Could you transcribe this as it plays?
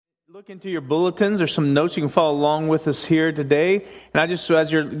Look into your bulletins. There's some notes you can follow along with us here today. And I just, so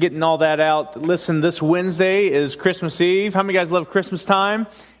as you're getting all that out, listen, this Wednesday is Christmas Eve. How many guys love Christmas time?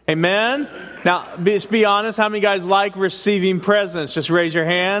 Amen? Now, just be honest, how many guys like receiving presents? Just raise your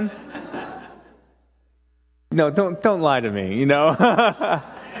hand. No, don't lie to me, you know.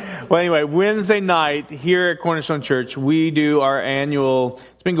 Well, anyway, Wednesday night here at Cornerstone Church, we do our annual,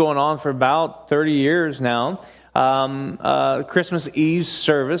 it's been going on for about 30 years now, Christmas Eve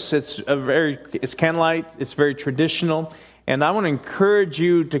service. It's candlelight, it's very traditional, and I want to encourage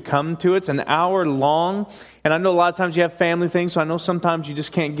you to come to it. It's an hour long, and I know a lot of times you have family things, so I know sometimes you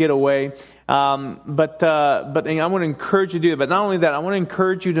just can't get away, but I want to encourage you to do it. But not only that, I want to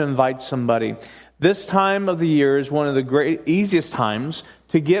encourage you to invite somebody. This time of the year is one of the easiest times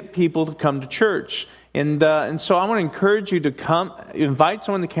to get people to come to church. And so I want to encourage you to come, invite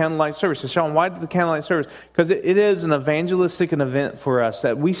someone to the candlelight service. So Sean, why the candlelight service? Because it is an evangelistic event for us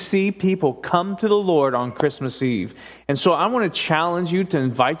that we see people come to the Lord on Christmas Eve. And so I want to challenge you to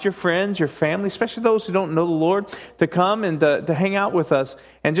invite your friends, your family, especially those who don't know the Lord, to come and to hang out with us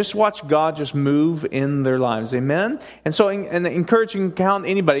and just watch God just move in their lives. Amen? And so and encouraging count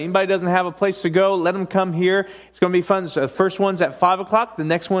anybody. Anybody doesn't have a place to go, let them come here. It's going to be fun. So the first one's at 5 o'clock. The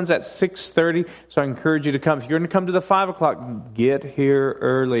next one's at 6:30. So I encourage you to come. If you're going to come to the 5 o'clock, get here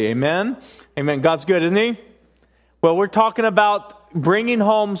early. Amen? Amen. God's good, isn't He? Well, we're talking about bringing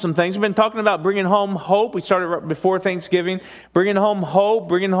home some things. We've been talking about bringing home hope. We started right before Thanksgiving. Bringing home hope,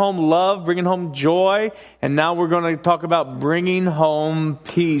 bringing home love, bringing home joy. And now we're going to talk about bringing home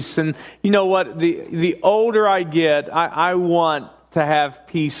peace. And you know what? The older I get, I want to have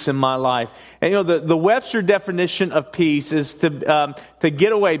peace in my life. And you know, the Webster definition of peace is to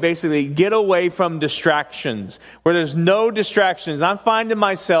get away, basically get away from distractions, where there's no distractions. I'm finding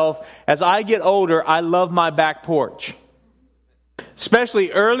myself, as I get older, I love my back porch.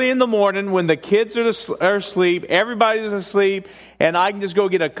 Especially early in the morning when the kids are asleep, everybody's asleep, and I can just go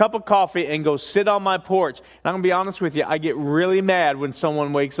get a cup of coffee and go sit on my porch. And I'm going to be honest with you, I get really mad when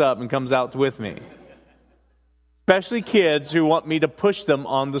someone wakes up and comes out with me. Especially kids who want me to push them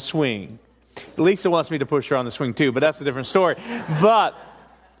on the swing. Lisa wants me to push her on the swing too, but that's a different story. But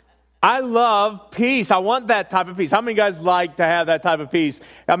I love peace. I want that type of peace. How many guys like to have that type of peace?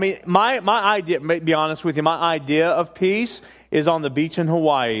 I mean, my idea, to be honest with you, my idea of peace is on the beach in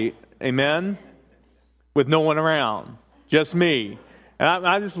Hawaii. Amen? With no one around. Just me. And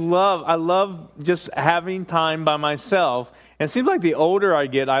I love just having time by myself. And it seems like the older I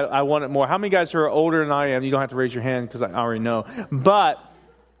get, I want it more. How many guys who are older than I am, you don't have to raise your hand because I already know. But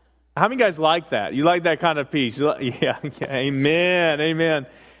how many guys like that? You like that kind of peace? Yeah, amen.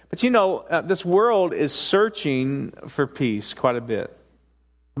 But you know, this world is searching for peace quite a bit.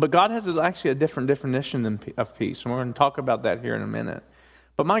 But God has actually a different definition of peace. And we're going to talk about that here in a minute.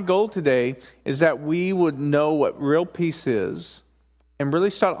 But my goal today is that we would know what real peace is and really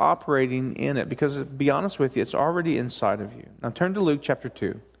start operating in it. Because to be honest with you, it's already inside of you. Now turn to Luke chapter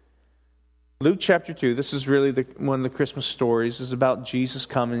 2. Luke chapter 2, this is really one of the Christmas stories. This is about Jesus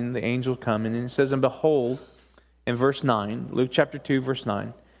coming, the angel coming. And it says, and behold, in verse 9, Luke chapter 2, verse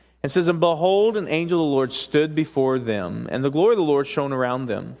 9, it says, and behold, an angel of the Lord stood before them, and the glory of the Lord shone around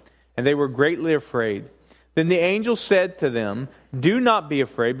them, and they were greatly afraid. Then the angel said to them, do not be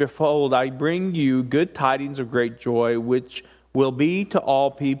afraid. Behold, I bring you good tidings of great joy, which will be to all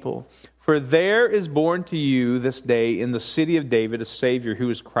people. For there is born to you this day in the city of David a Savior, who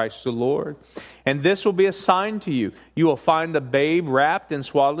is Christ the Lord. And this will be a sign to you. You will find a babe wrapped in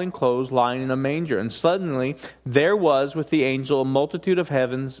swaddling clothes lying in a manger. And suddenly there was with the angel a multitude of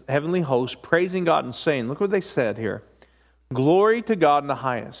heavenly hosts praising God and saying, look what they said here. Glory to God in the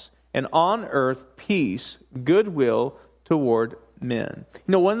highest, and on earth peace, goodwill toward men.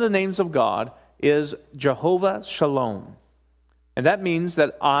 You know, one of the names of God is Jehovah Shalom. And that means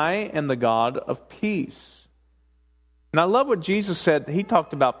that I am the God of peace. And I love what Jesus said. He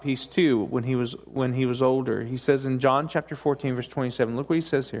talked about peace too when he was older. He says in John chapter 14, verse 27, look what he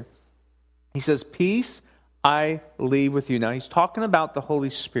says here. He says, peace I leave with you. Now he's talking about the Holy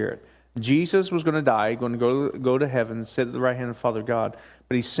Spirit. Jesus was going to die, going to go to heaven, sit at the right hand of Father God.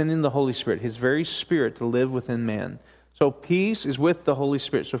 But he's sending the Holy Spirit, his very Spirit, to live within man. So peace is with the Holy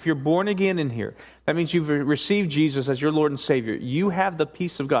Spirit. So if you're born again in here, that means you've received Jesus as your Lord and Savior. You have the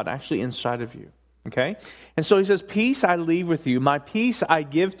peace of God actually inside of you. Okay? And so he says, peace I leave with you, my peace I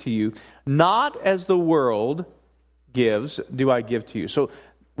give to you, not as the world gives, do I give to you. So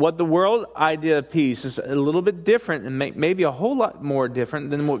what the world idea of peace is a little bit different, and maybe a whole lot more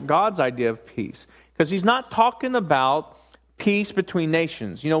different than what God's idea of peace. Because he's not talking about peace between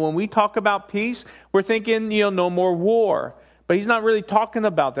nations. You know, when we talk about peace, we're thinking, no more war. But he's not really talking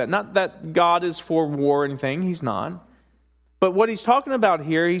about that. Not that God is for war or anything. He's not. But what he's talking about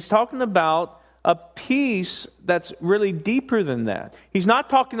here, he's talking about a peace that's really deeper than that. He's not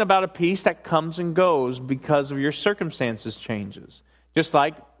talking about a peace that comes and goes because of your circumstances changes. Just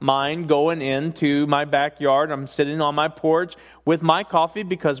like mine going into my backyard, I'm sitting on my porch with my coffee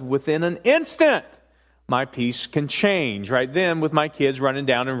because within an instant, my peace can change. Right then with my kids running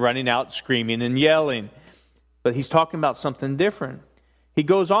down and running out, screaming and yelling. But he's talking about something different. He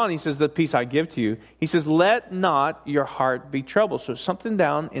goes on, he says, the peace I give to you. He says, let not your heart be troubled. So it's something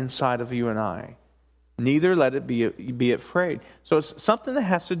down inside of you and I. Neither let it be afraid. So it's something that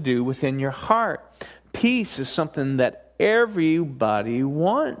has to do within your heart. Peace is something that everybody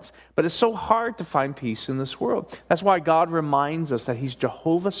wants. But it's so hard to find peace in this world. That's why God reminds us that He's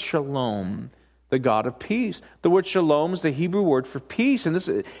Jehovah Shalom, the God of peace. The word shalom is the Hebrew word for peace. And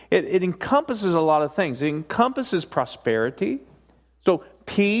it encompasses a lot of things. It encompasses prosperity. So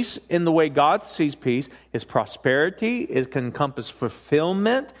peace, in the way God sees peace, is prosperity. It can encompass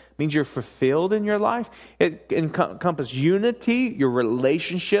fulfillment. It means you're fulfilled in your life. It encompasses unity. Your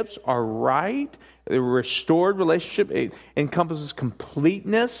relationships are right. A restored relationship. It encompasses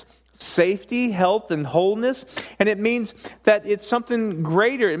completeness, safety, health, and wholeness. And it means that it's something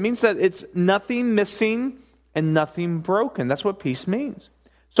greater. It means that it's nothing missing and nothing broken. That's what peace means.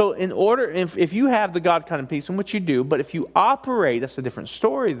 So in order, if you have the God kind of peace, in which you do, but if you operate, that's a different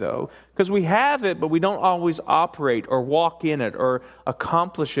story though, because we have it, but we don't always operate or walk in it or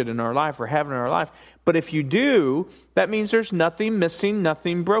accomplish it in our life or have it in our life. But if you do, that means there's nothing missing,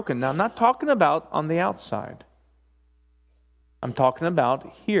 nothing broken. Now, I'm not talking about on the outside. I'm talking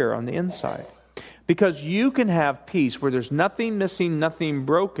about here on the inside. Because you can have peace where there's nothing missing, nothing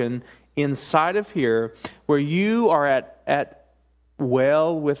broken inside of here, where you are at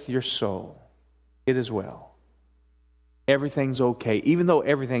well with your soul. It is well. Everything's okay. Even though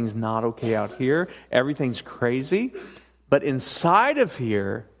everything's not okay out here, everything's crazy, but inside of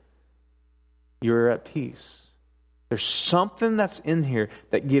here, you're at peace. There's something that's in here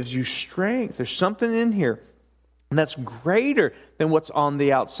that gives you strength. There's something in here that's greater than what's on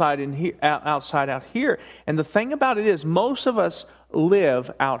the outside in here, outside out here. And the thing about it is, most of us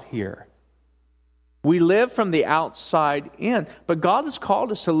live out here. We live from the outside in, but God has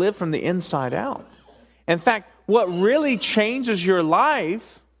called us to live from the inside out. In fact, what really changes your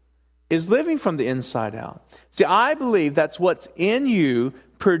life is living from the inside out. See, I believe that's what's in you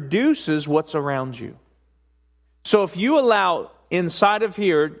produces what's around you. So if you allow inside of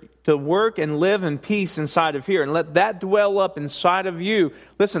here to work and live in peace inside of here and let that dwell up inside of you,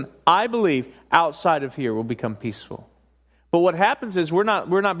 listen, I believe outside of here will become peaceful. But what happens is we're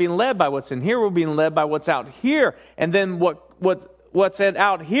not being led by what's in here. We're being led by what's out here. And then what's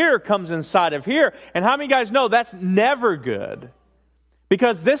out here comes inside of here. And how many guys know that's never good?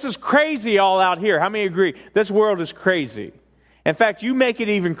 Because this is crazy all out here. How many agree? This world is crazy. In fact, you make it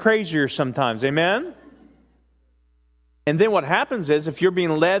even crazier sometimes. Amen? And then what happens is if you're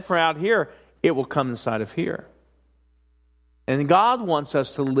being led from out here, it will come inside of here. And God wants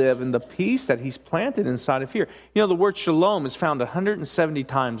us to live in the peace that He's planted inside of here. You know, the word shalom is found 170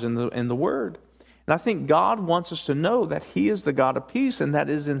 times in the Word. And I think God wants us to know that He is the God of peace and that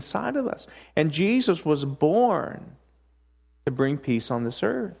is inside of us. And Jesus was born to bring peace on this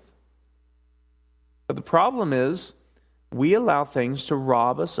earth. But the problem is we allow things to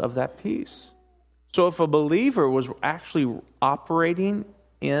rob us of that peace. So if a believer was actually operating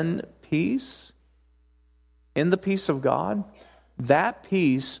in peace, in the peace of God, that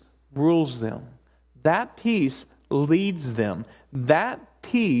peace rules them. That peace leads them. That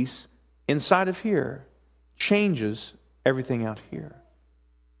peace inside of here changes everything out here.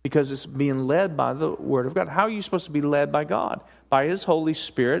 Because it's being led by the Word of God. How are you supposed to be led by God? By His Holy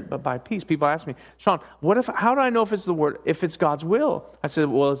Spirit, but by peace. People ask me, Sean, how do I know if it's the Word, if it's God's will? I said,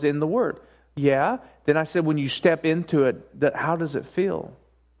 well, it's in the Word. Yeah. Then I said, when you step into it, how does it feel?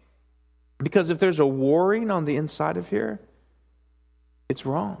 Because if there's a warring on the inside of here, it's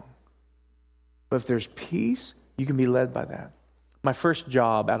wrong. But if there's peace, you can be led by that. My first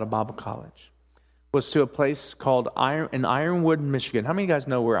job out of Bible college was to a place called Ironwood, Michigan. How many of you guys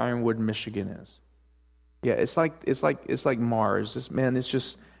know where Ironwood, Michigan is? Yeah, it's like Mars.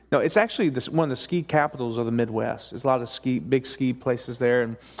 It's actually one of the ski capitals of the Midwest. There's a lot of big ski places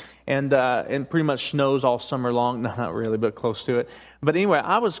there, and pretty much snows all summer long. No, not really, but close to it. But anyway,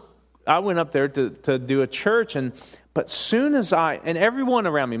 I went up there to do a church, but soon as and everyone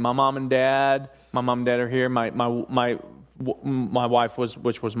around me, my mom and dad are here. My wife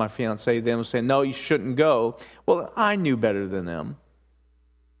which was my fiance then, was saying, no, you shouldn't go. Well, I knew better than them.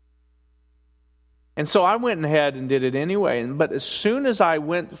 And so I went ahead and did it anyway. But as soon as I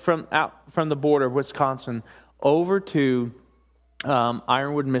went from the border of Wisconsin over to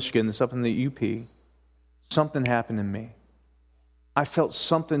Ironwood, Michigan, that's up in the UP, something happened in me. I felt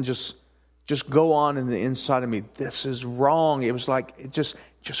something just go on in the inside of me. This is wrong. It was like it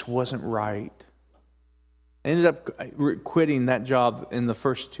just wasn't right. I ended up quitting that job in the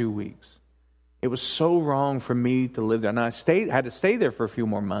first 2 weeks. It was so wrong for me to live there. And I had to stay there for a few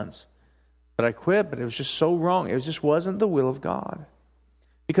more months. But I quit, but it was just so wrong. It just wasn't the will of God.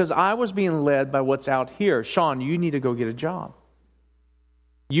 Because I was being led by what's out here. Sean, you need to go get a job.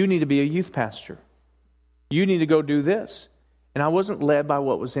 You need to be a youth pastor. You need to go do this. And I wasn't led by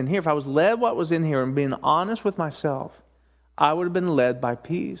what was in here. If I was led what was in here and being honest with myself, I would have been led by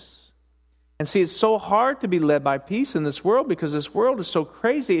peace. And see, it's so hard to be led by peace in this world because this world is so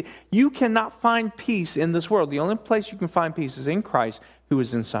crazy. You cannot find peace in this world. The only place you can find peace is in Christ, who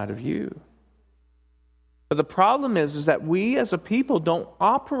is inside of you. But the problem is that we as a people don't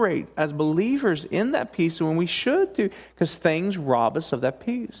operate as believers in that peace when we should do, because things rob us of that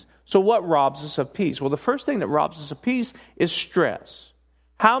peace. So what robs us of peace? Well, the first thing that robs us of peace is stress.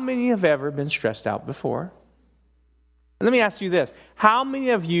 How many have ever been stressed out before? And let me ask you this. How many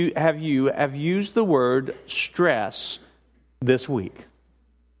of you have used the word stress this week?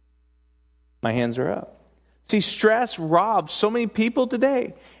 My hands are up. See, stress robs so many people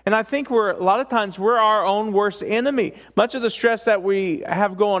today. And I think a lot of times we're our own worst enemy. Much of the stress that we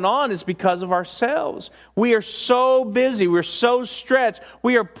have going on is because of ourselves. We are so busy. We're so stretched.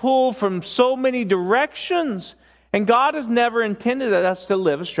 We are pulled from so many directions. And God has never intended us to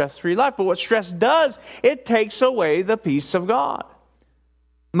live a stress-free life. But what stress does, it takes away the peace of God.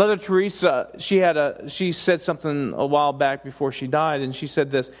 Mother Teresa, she said something a while back before she died, and she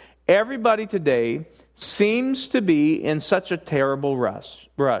said this: everybody today seems to be in such a terrible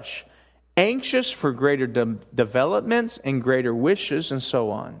rush, anxious for greater developments and greater wishes and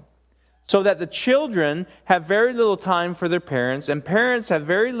so on. So that the children have very little time for their parents, and parents have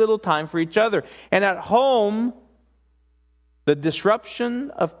very little time for each other. And at home, the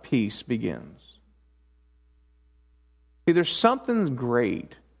disruption of peace begins. See, there's something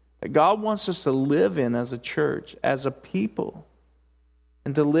great that God wants us to live in as a church, as a people,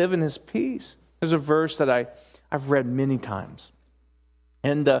 and to live in His peace. There's a verse that I've read many times,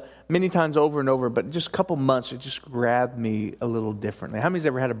 and many times over and over, but just a couple months, it just grabbed me a little differently. How many's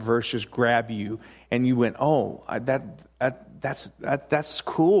ever had a verse just grab you, and you went, oh, that's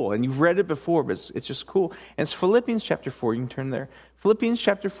cool, and you've read it before, but it's just cool. And it's Philippians chapter 4. You can turn there. Philippians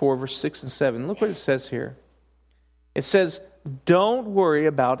chapter 4, verse 6 and 7. Look what it says here. It says, don't worry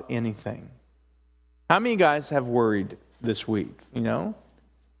about anything. How many guys have worried this week, you know?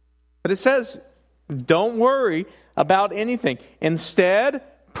 But it says, don't worry about anything. Instead,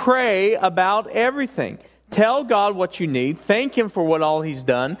 pray about everything. Tell God what you need. Thank Him for what all He's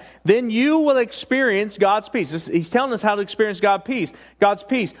done. Then you will experience God's peace. He's telling us how to experience God's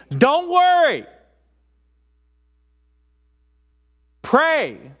peace. Don't worry.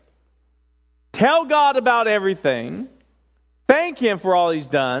 Pray. Tell God about everything. Thank Him for all He's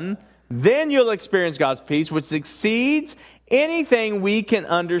done. Then you'll experience God's peace, which exceeds anything we can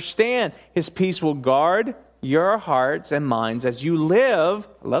understand. His peace will guard your hearts and minds as you live,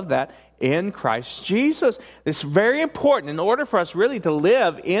 I love that, in Christ Jesus. It's very important. In order for us really to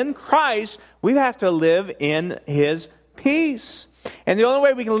live in Christ, we have to live in His peace. And the only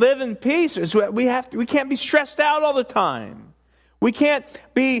way we can live in peace is we can't be stressed out all the time. We can't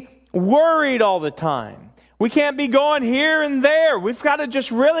be worried all the time. We can't be going here and there. We've got to just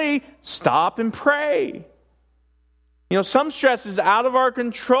really stop and pray. You know, some stress is out of our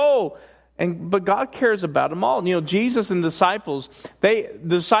control, but God cares about them all. You know, Jesus and the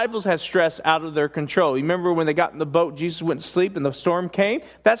disciples had stress out of their control. You remember when they got in the boat, Jesus went to sleep and the storm came?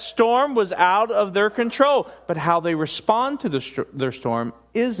 That storm was out of their control. But how they respond to their storm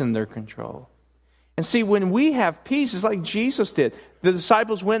is in their control. And see, when we have peace, it's like Jesus did. The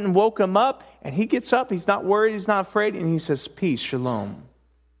disciples went and woke him up, and he gets up. He's not worried. He's not afraid. And he says, peace, shalom.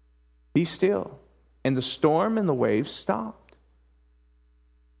 Be still. And the storm and the waves stopped.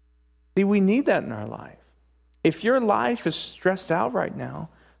 See, we need that in our life. If your life is stressed out right now,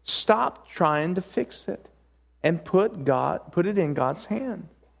 stop trying to fix it and put it in God's hand.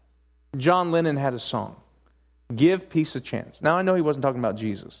 John Lennon had a song, Give Peace a Chance. Now, I know he wasn't talking about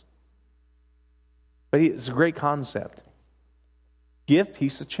Jesus, but it's a great concept. Give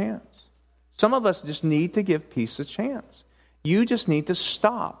peace a chance. Some of us just need to give peace a chance. You just need to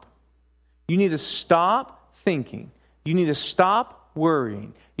stop. You need to stop thinking. You need to stop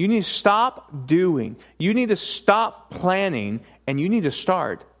worrying. You need to stop doing. You need to stop planning, and you need to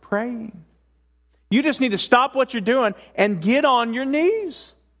start praying. You just need to stop what you're doing and get on your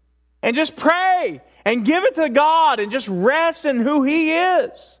knees. And just pray and give it to God and just rest in who He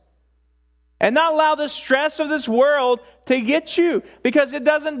is. And not allow the stress of this world to get you, because it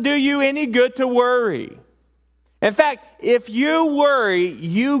doesn't do you any good to worry. In fact, if you worry,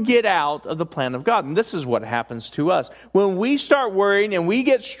 you get out of the plan of God. And this is what happens to us. When we start worrying and we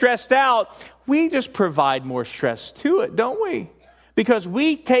get stressed out, we just provide more stress to it, don't we? Because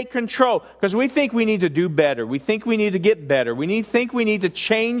we take control, because we think we need to do better. We think we need to get better. Think we need to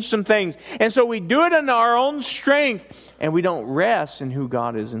change some things. And so we do it in our own strength, and we don't rest in who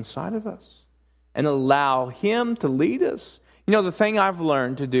God is inside of us and allow Him to lead us. You know, the thing I've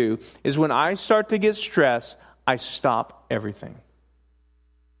learned to do is when I start to get stressed, I stop everything.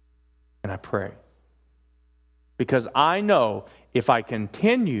 And I pray. Because I know if I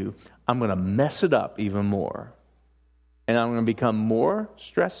continue, I'm going to mess it up even more. And I'm going to become more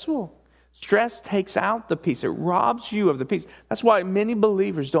stressful. Stress takes out the peace. It robs you of the peace. That's why many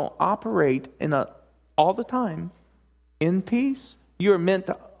believers don't operate all the time in peace. You are meant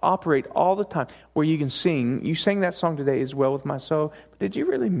to operate all the time where you can sing. You sang that song today, "Is Well With My Soul." But did you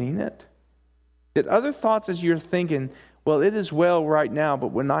really mean it? Did other thoughts as you're thinking, well, it is well right now, but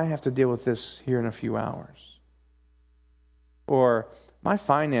when I have to deal with this here in a few hours? Or my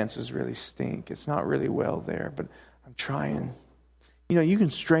finances really stink. It's not really well there, but I'm trying. You know, you can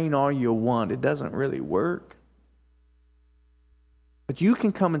strain all you want. It doesn't really work. But you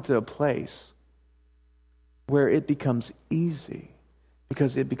can come into a place where it becomes easy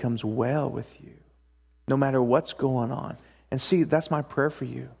because it becomes well with you, no matter what's going on. And see, that's my prayer for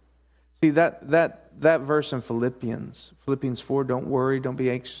you. See, that verse in Philippians 4, don't worry, don't be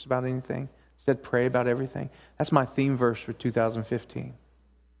anxious about anything. Instead, pray about everything. That's my theme verse for 2015.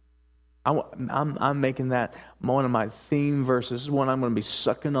 I'm making that one of my theme verses. This is one I'm going to be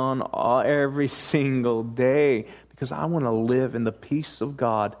sucking on every single day, because I want to live in the peace of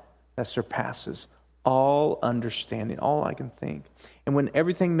God that surpasses all understanding, all I can think. And when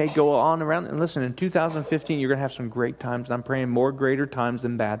everything may go on around, and listen, in 2015, you're going to have some great times. I'm praying more greater times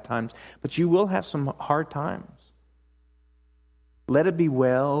than bad times. But you will have some hard times. Let it be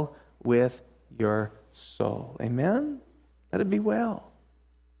well with your soul. Amen? Let it be well.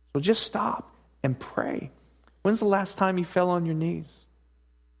 So just stop and pray. When's the last time you fell on your knees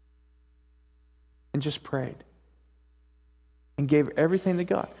and just prayed and gave everything to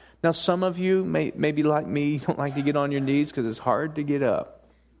God? Now, some of you may be like me. You don't like to get on your knees because it's hard to get up.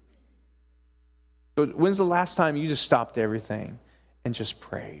 So when's the last time you just stopped everything and just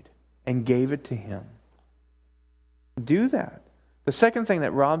prayed and gave it to Him? Do that. The second thing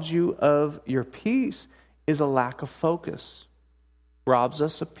that robs you of your peace is a lack of focus. Robs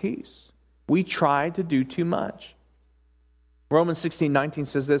us of peace. We try to do too much. Romans 16:19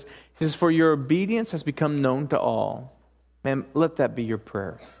 says this. It says, "For your obedience has become known to all." Man, let that be your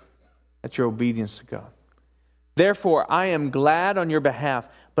prayer. That's your obedience to God. "Therefore, I am glad on your behalf,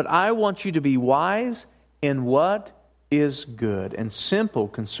 but I want you to be wise in what is good and simple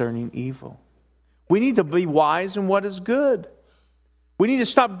concerning evil." We need to be wise in what is good. We need to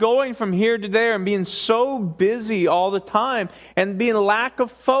stop going from here to there and being so busy all the time and being a lack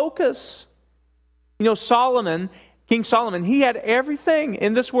of focus. You know, King Solomon, he had everything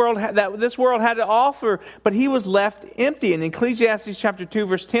in this world that this world had to offer, but he was left empty. In Ecclesiastes chapter 2,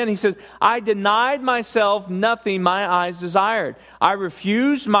 verse 10, he says, "I denied myself nothing my eyes desired. I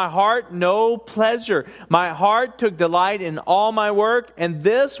refused my heart no pleasure. My heart took delight in all my work, and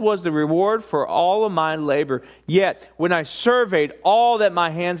this was the reward for all of my labor. Yet, when I surveyed all that my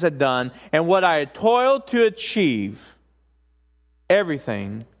hands had done and what I had toiled to achieve,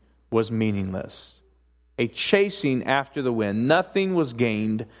 everything was meaningless. A chasing after the wind. Nothing was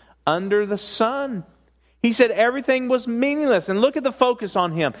gained under the sun." He said everything was meaningless. And look at the focus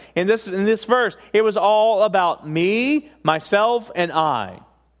on him. In this verse, it was all about me, myself, and I.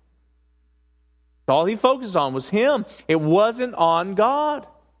 All he focused on was him. It wasn't on God.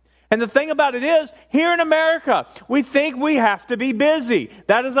 And the thing about it is, here in America, we think we have to be busy.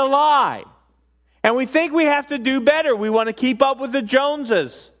 That is a lie. And we think we have to do better. We want to keep up with the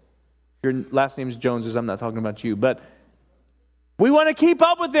Joneses. Your last name is Joneses. I'm not talking about you. But we want to keep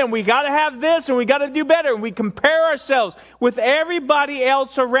up with them. We got to have this and we got to do better. And we compare ourselves with everybody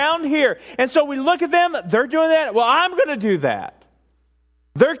else around here. And so we look at them. They're doing that. Well, I'm going to do that.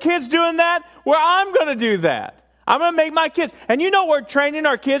 Their kids doing that. Well, I'm going to do that. I'm going to make my kids. And you know what we're training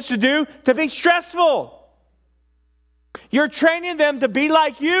our kids to do? To be stressful. You're training them to be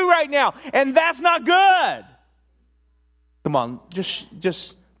like you right now. And that's not good. Come on,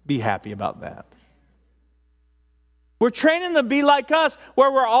 just be happy about that. We're training them to be like us,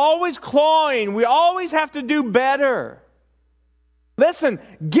 where we're always clawing. We always have to do better. Listen,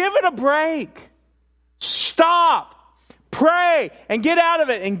 give it a break. Stop. Pray and get out of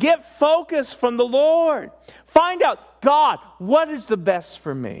it and get focus from the Lord. Find out, God, what is the best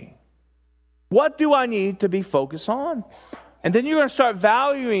for me? What do I need to be focused on? And then you're going to start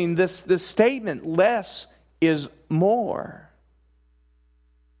valuing this statement, less is more.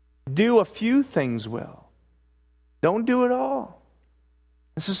 Do a few things well. Don't do it all.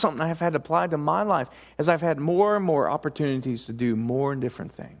 This is something I've had applied to my life as I've had more and more opportunities to do more and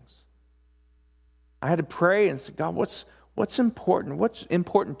different things. I had to pray and say, God, what's important? What's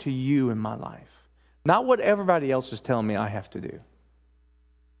important to you in my life? Not what everybody else is telling me I have to do.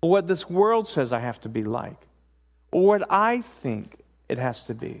 Or what this world says I have to be like. Or what I think it has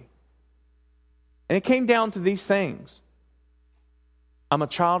to be. And it came down to these things. I'm a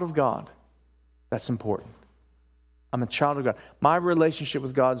child of God. That's important. I'm a child of God. My relationship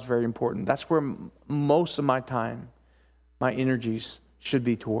with God is very important. That's where most of my time, my energies should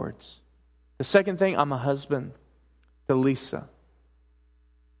be towards. The second thing, I'm a husband to Lisa.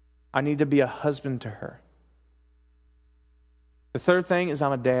 I need to be a husband to her. The third thing is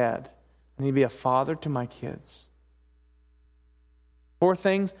I'm a dad. I need to be a father to my kids. Fourth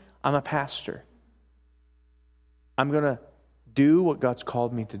things, I'm a pastor. I'm going to do what God's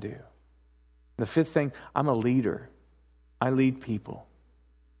called me to do. The fifth thing, I'm a leader. I lead people.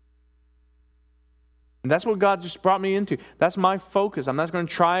 And that's what God just brought me into. That's my focus. I'm not going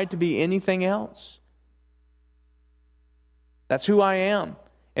to try to be anything else. That's who I am.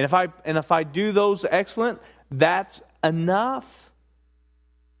 And if I do those excellent, that's enough.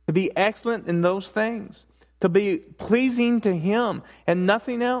 To be excellent in those things. To be pleasing to Him and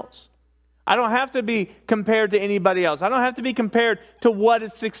nothing else. I don't have to be compared to anybody else. I don't have to be compared to what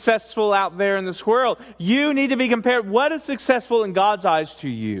is successful out there in this world. You need to be compared what is successful in God's eyes to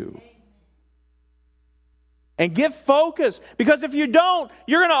you. And get focused. Because if you don't,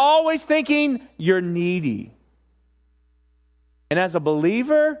 you're going to always thinking you're needy. And as a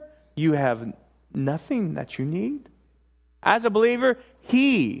believer, you have nothing that you need. As a believer,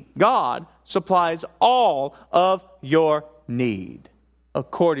 He, God, supplies all of your need.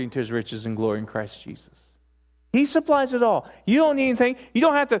 According to His riches and glory in Christ Jesus. He supplies it all. You don't need anything. You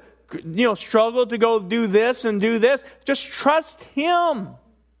don't have to, struggle to go do this and do this. Just trust Him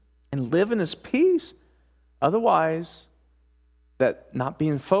and live in His peace. Otherwise, that not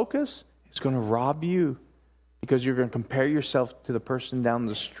being focused is going to rob you because you're going to compare yourself to the person down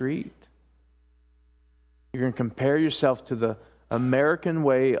the street. You're going to compare yourself to the American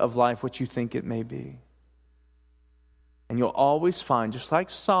way of life, what you think it may be. And you'll always find, just like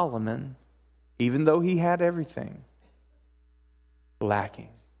Solomon, even though he had everything, lacking.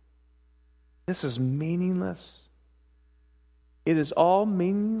 This is meaningless. It is all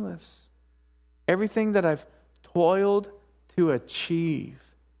meaningless. Everything that I've toiled to achieve.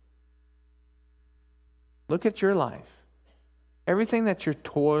 Look at your life. Everything that you're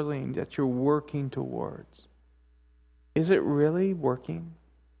toiling, that you're working towards. Is it really working?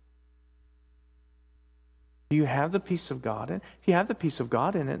 Do you have the peace of God in it? If you have the peace of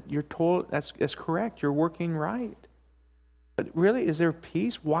God in it, you're told that's correct. You're working right. But really, is there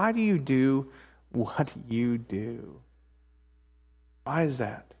peace? Why do you do what you do? Why is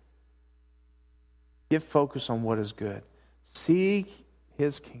that? Get focused on what is good. Seek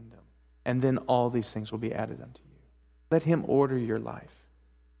His kingdom, and then all these things will be added unto you. Let Him order your life.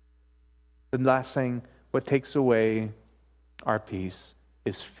 The last thing, what takes away our peace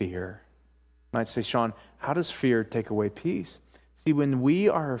is fear. You might say, Sean, how does fear take away peace? See, when we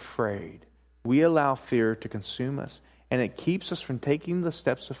are afraid, we allow fear to consume us, and it keeps us from taking the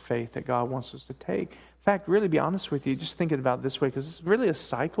steps of faith that God wants us to take. In fact, really be honest with you, just think about it this way, because it's really a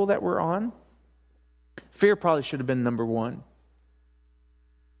cycle that we're on. Fear probably should have been number one.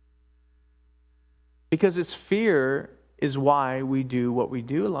 Because it's fear is why we do what we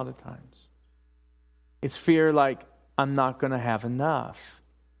do a lot of times. It's fear like, I'm not going to have enough.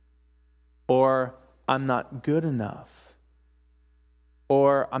 Or I'm not good enough.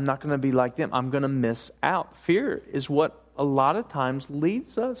 Or I'm not going to be like them. I'm going to miss out. Fear is what a lot of times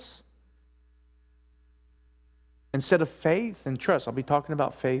leads us. Instead of faith and trust. I'll be talking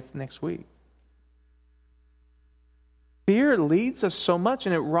about faith next week. Fear leads us so much,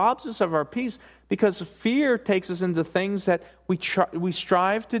 and it robs us of our peace because fear takes us into things that we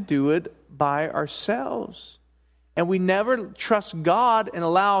strive to do it by ourselves. And we never trust God and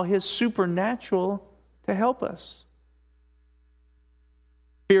allow His supernatural to help us.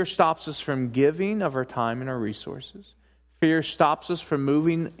 Fear stops us from giving of our time and our resources. Fear stops us from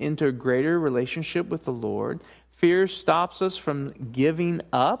moving into a greater relationship with the Lord. Fear stops us from giving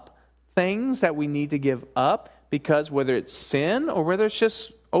up things that we need to give up, because whether it's sin or whether it's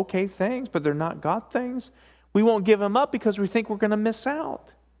just okay things, but they're not God things, we won't give them up because we think we're going to miss out.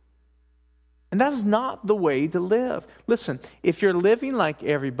 And that is not the way to live. Listen, if you're living like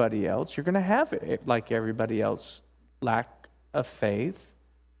everybody else, you're going to have it like everybody else. Lack of faith,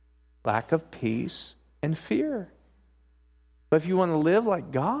 lack of peace, and fear. But if you want to live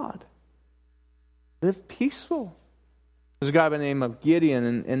like God, live peaceful. There's a guy by the name of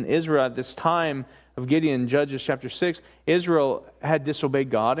Gideon in Israel at this time of Gideon, Judges chapter 6. Israel had disobeyed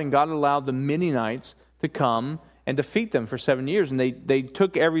God, and God allowed the Midianites to come and defeat them for 7 years. And they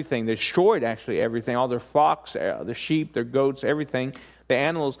took everything. They destroyed actually everything. All their flocks, their sheep, their goats, everything. The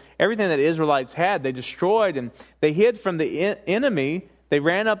animals, everything that Israelites had, they destroyed. And they hid from the enemy. They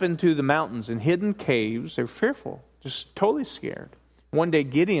ran up into the mountains and hid in caves. They were fearful, just totally scared. One day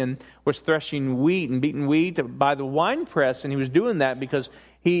Gideon was threshing wheat and beating wheat by the winepress. And he was doing that because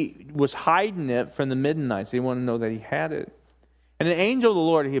he was hiding it from the Midianites. They didn't want to know that he had it. And an angel of the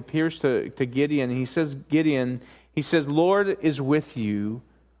Lord, he appears to Gideon, and he says, Lord is with you,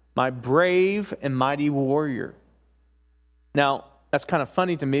 my brave and mighty warrior. Now, that's kind of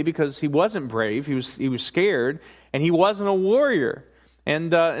funny to me because he wasn't brave, he was scared, and he wasn't a warrior.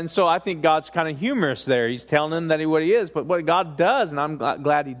 And so I think God's kind of humorous there. He's telling him that what he is. But what God does, and I'm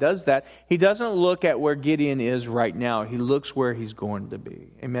glad he does that, he doesn't look at where Gideon is right now. He looks where he's going to be.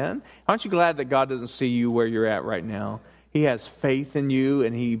 Amen? Aren't you glad that God doesn't see you where you're at right now? He has faith in you,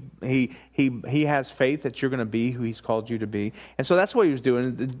 and he has faith that you're going to be who he's called you to be. And so that's what he was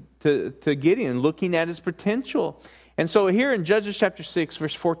doing to Gideon, looking at his potential. And so here in Judges chapter 6,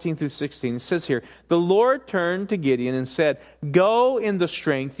 verse 14 through 16, it says here, the Lord turned to Gideon and said, go in the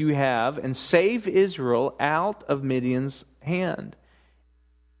strength you have and save Israel out of Midian's hand.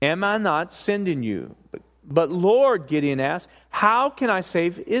 Am I not sending you? But Lord, Gideon asked, how can I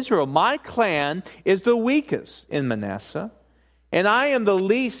save Israel? My clan is the weakest in Manasseh, and I am the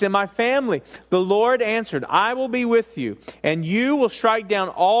least in my family. The Lord answered, I will be with you, and you will strike down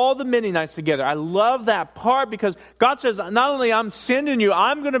all the Midianites together. I love that part because God says, not only I'm sending you,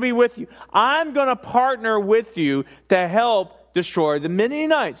 I'm going to be with you. I'm going to partner with you to help destroy the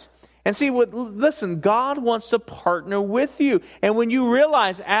Midianites. And see, listen, God wants to partner with you. And when you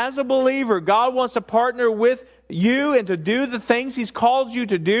realize as a believer, God wants to partner with you and to do the things he's called you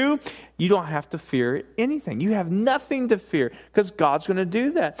to do, you don't have to fear anything. You have nothing to fear because God's going to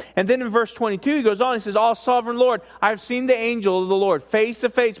do that. And then in verse 22, he goes on, he says, all sovereign Lord, I have seen the angel of the Lord face to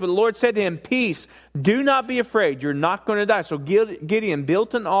face. But the Lord said to him, peace, do not be afraid. You're not going to die. So Gideon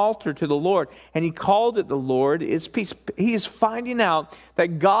built an altar to the Lord, and he called it the Lord is peace. He is finding out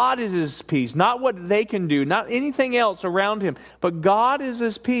that God is his peace, not what they can do, not anything else around him, but God is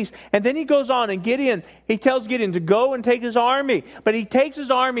his peace. And then he goes on, and he tells Gideon to go and take his army. But he takes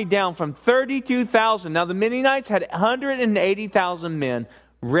his army down from 32,000. Now the Midianites had 180,000 men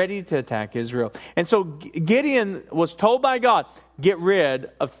ready to attack Israel. And so Gideon was told by God, get rid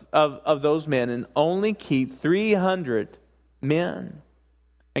of those men and only keep 300 men.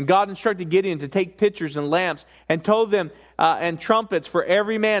 And God instructed Gideon to take pitchers and lamps and told them, and trumpets for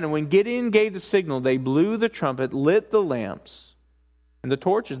every man. And when Gideon gave the signal, they blew the trumpet, lit the lamps and the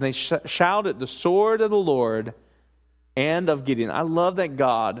torches, and they shouted, the sword of the Lord and of Gideon. I love that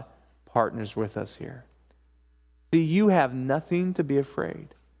God partners with us here. See, you have nothing to be afraid.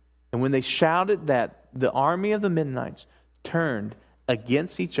 And when they shouted that, the army of the Midianites turned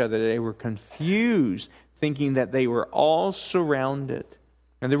against each other. They were confused, thinking that they were all surrounded.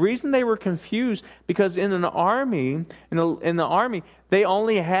 And the reason they were confused, because in the army, they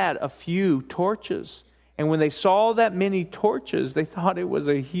only had a few torches. And when they saw that many torches, they thought it was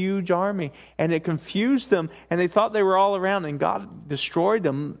a huge army. And it confused them, and they thought they were all around. And God destroyed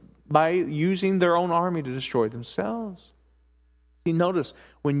them by using their own army to destroy themselves. See, notice,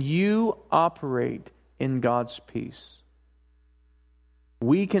 when you operate in God's peace,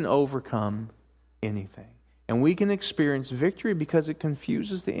 we can overcome anything. And we can experience victory because it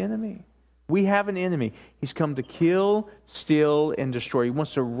confuses the enemy. We have an enemy. He's come to kill, steal, and destroy. He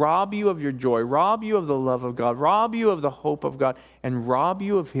wants to rob you of your joy, rob you of the love of God, rob you of the hope of God, and rob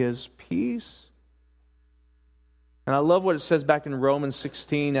you of his peace. And I love what it says back in Romans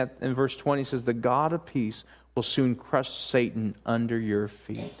 16 in verse 20. It says, the God of peace will soon crush Satan under your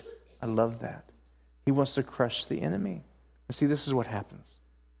feet. I love that. He wants to crush the enemy. And see, this is what happens.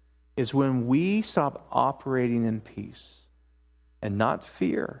 Is when we stop operating in peace and not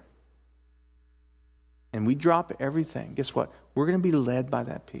fear, and we drop everything, guess what? We're going to be led by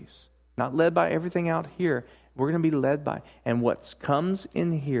that peace. Not led by everything out here. We're going to be led by. And what comes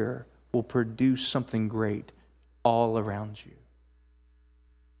in here will produce something great all around you.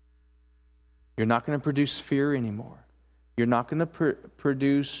 You're not going to produce fear anymore. You're not going to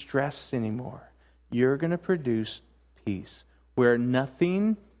produce stress anymore. You're going to produce peace where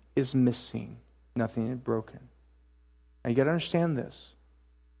nothing is missing, nothing is broken. Now you got to understand this.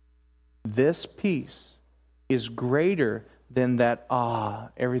 This peace is greater than that,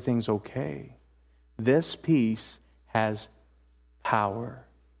 everything's okay. This peace has power.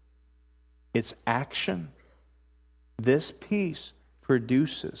 It's action. This peace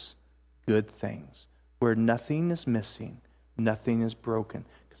produces good things where nothing is missing, nothing is broken.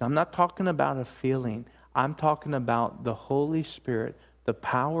 Because I'm not talking about a feeling. I'm talking about the Holy Spirit, the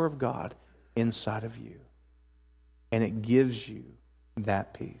power of God inside of you. And it gives you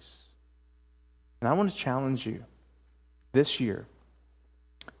that peace. And I want to challenge you this year,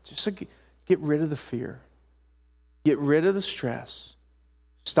 just to get rid of the fear. Get rid of the stress.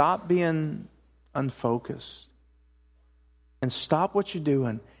 Stop being unfocused. And stop what you're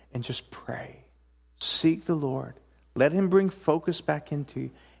doing and just pray. Seek the Lord. Let Him bring focus back into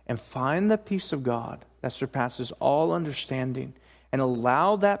you. And find the peace of God that surpasses all understanding. And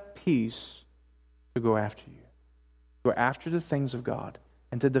allow that peace to go after you. Go after the things of God.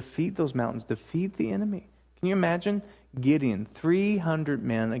 And to defeat those mountains. Defeat the enemy. Can you imagine Gideon, 300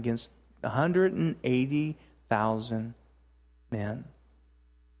 men against 180,000 men?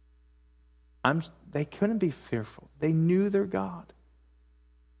 They couldn't be fearful. They knew their God.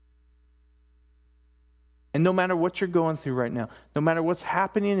 And no matter what you're going through right now, no matter what's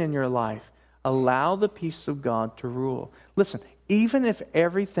happening in your life, allow the peace of God to rule. Listen, even if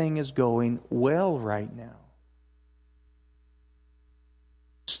everything is going well right now,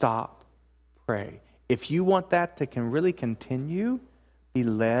 stop, pray. If you want that to really continue, be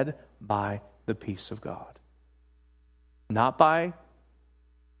led by the peace of God. Not by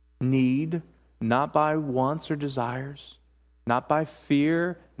need, not by wants or desires, not by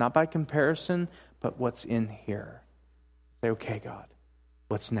fear, not by comparison, but what's in here. Say, okay, God,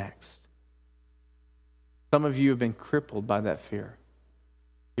 what's next? Some of you have been crippled by that fear.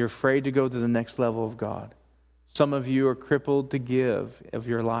 You're afraid to go to the next level of God. Some of you are crippled to give of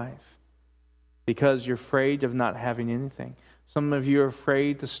your life because you're afraid of not having anything. Some of you are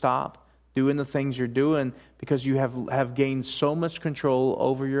afraid to stop doing the things you're doing because you have gained so much control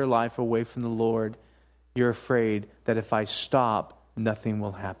over your life away from the Lord. You're afraid that if I stop, nothing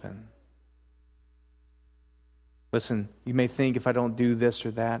will happen. Listen, you may think if I don't do this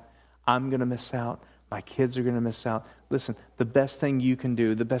or that, I'm going to miss out. My kids are going to miss out. Listen, the best thing you can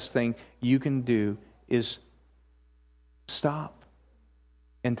do is stop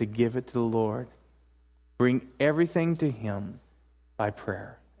and to give it to the Lord. Bring everything to Him by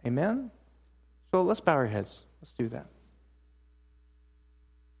prayer. Amen? So let's bow our heads. Let's do that.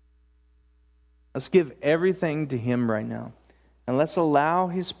 Let's give everything to Him right now. And let's allow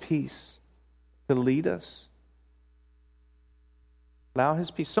His peace to lead us. Allow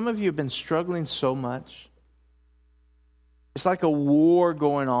His peace. Some of you have been struggling so much. It's like a war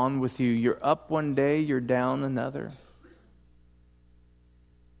going on with you. You're up one day, you're down another.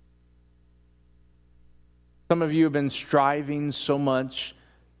 Some of you have been striving so much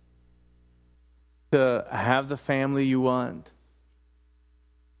to have the family you want,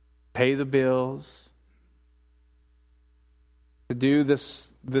 pay the bills, to do this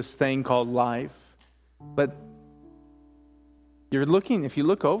thing called life. But if you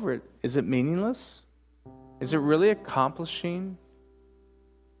look over it, is it meaningless? Is it really accomplishing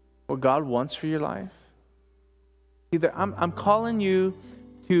what God wants for your life? I'm calling you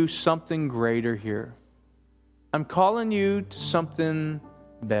to something greater here. I'm calling you to something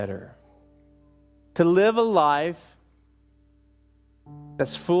better. To live a life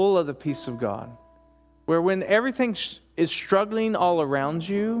that's full of the peace of God. Where when everything is struggling all around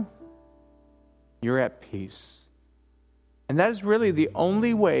you, you're at peace. And that is really the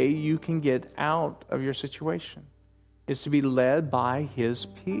only way you can get out of your situation, is to be led by His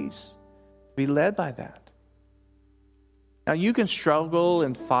peace. Be led by that. Now you can struggle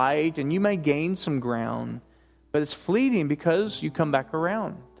and fight, and you may gain some ground, but it's fleeting because you come back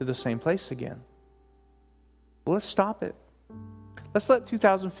around to the same place again. Well, let's stop it. Let's let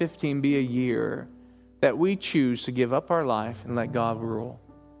 2015 be a year that we choose to give up our life and let God rule.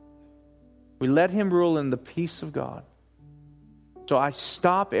 We let Him rule in the peace of God. So I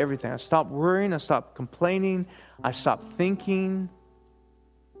stop everything. I stop worrying. I stop complaining. I stop thinking.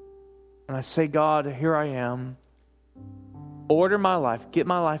 And I say, God, here I am. Order my life. Get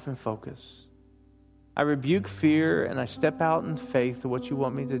my life in focus. I rebuke fear and I step out in faith to what you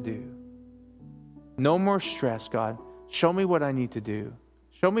want me to do. No more stress, God. Show me what I need to do.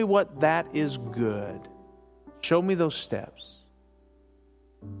 Show me what that is good. Show me those steps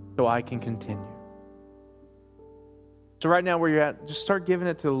so I can continue. So right now where you're at, just start giving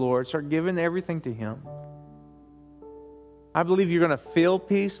it to the Lord. Start giving everything to Him. I believe you're going to feel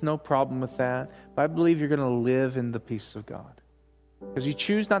peace, no problem with that. But I believe you're going to live in the peace of God. Because you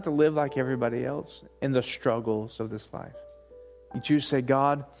choose not to live like everybody else in the struggles of this life. You choose to say,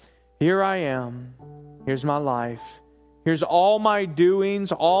 God, here I am. Here's my life. Here's all my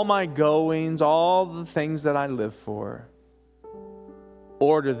doings, all my goings, all the things that I live for.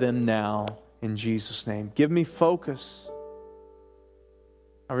 Order them now in Jesus' name. Give me focus.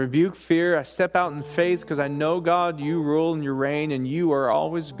 I rebuke fear. I step out in faith because I know, God, you rule and you reign and you are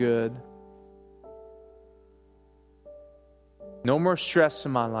always good. No more stress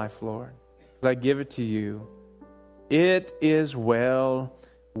in my life, Lord, because I give it to you. It is well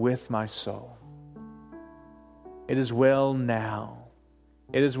with my soul. It is well now.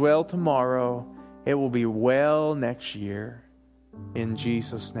 It is well tomorrow. It will be well next year. In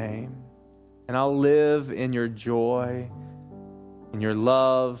Jesus' name. And I'll live in your joy, in your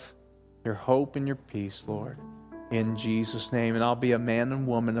love, your hope, and your peace, Lord. In Jesus' name. And I'll be a man and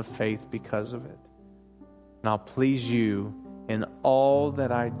woman of faith because of it. And I'll please you in all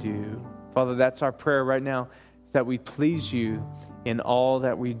that I do. Father, that's our prayer right now, is that we please you in all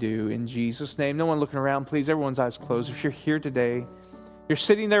that we do. In Jesus' name. No one looking around, please. Everyone's eyes closed. If you're here today, you're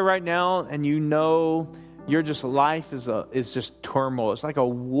sitting there right now and you know your just life is just turmoil. It's like a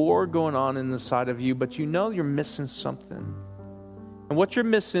war going on inside of you, but you know you're missing something. And what you're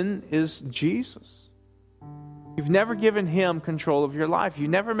missing is Jesus. You've never given Him control of your life. You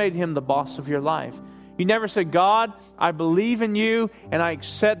never made Him the boss of your life. You never said, God, I believe in you and I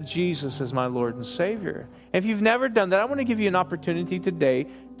accept Jesus as my Lord and Savior. And if you've never done that, I want to give you an opportunity today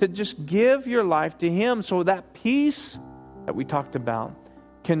to just give your life to Him so that peace that we talked about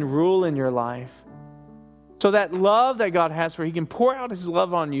can rule in your life. So that love that God has for you, He can pour out His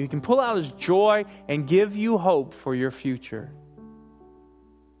love on you. He can pull out His joy and give you hope for your future.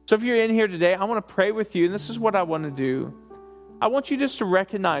 So if you're in here today, I want to pray with you. And this is what I want to do. I want you just to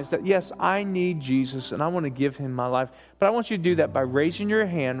recognize that, yes, I need Jesus and I want to give Him my life. But I want you to do that by raising your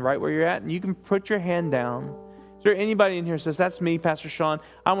hand right where you're at. And you can put your hand down. Is there anybody in here who says, that's me, Pastor Sean.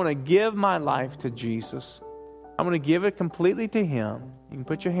 I want to give my life to Jesus. I want to give it completely to Him. You can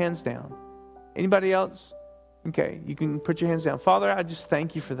put your hands down. Anybody else? Okay, you can put your hands down. Father, I just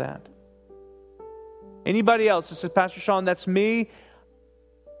thank you for that. Anybody else that says, Pastor Sean, that's me.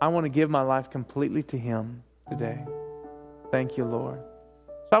 I want to give my life completely to Him today. Thank you, Lord.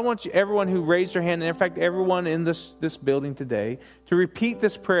 So I want you, everyone who raised their hand, and in fact, everyone in this building today, to repeat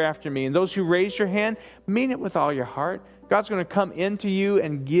this prayer after me. And those who raised your hand, mean it with all your heart. God's going to come into you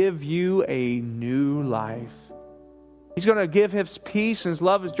and give you a new life. He's going to give His peace and His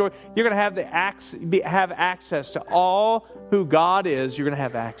love, His joy. You're going to have access to all who God is. You're going to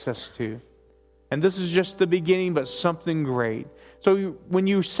have access to. And this is just the beginning, but something great. So when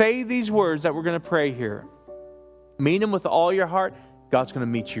you say these words that we're going to pray here, mean them with all your heart. God's going to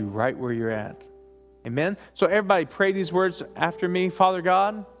meet you right where you're at. Amen? So everybody pray these words after me. Father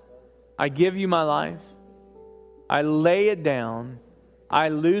God, I give you my life. I lay it down. I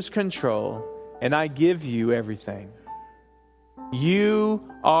lose control. And I give you everything.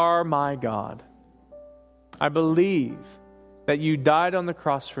 You are my God. I believe that you died on the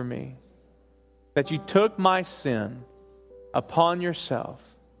cross for me. That you took my sin upon yourself.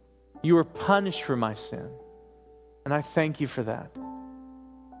 You were punished for my sin. And I thank you for that.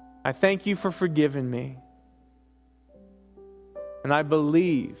 I thank you for forgiving me. And I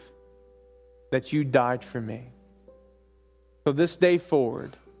believe that you died for me. So this day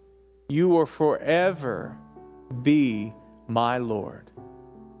forward, you will forever be my Lord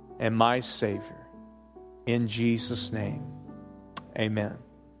and my Savior. In Jesus' name, amen.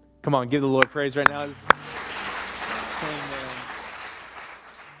 Come on, give the Lord praise right now. Amen.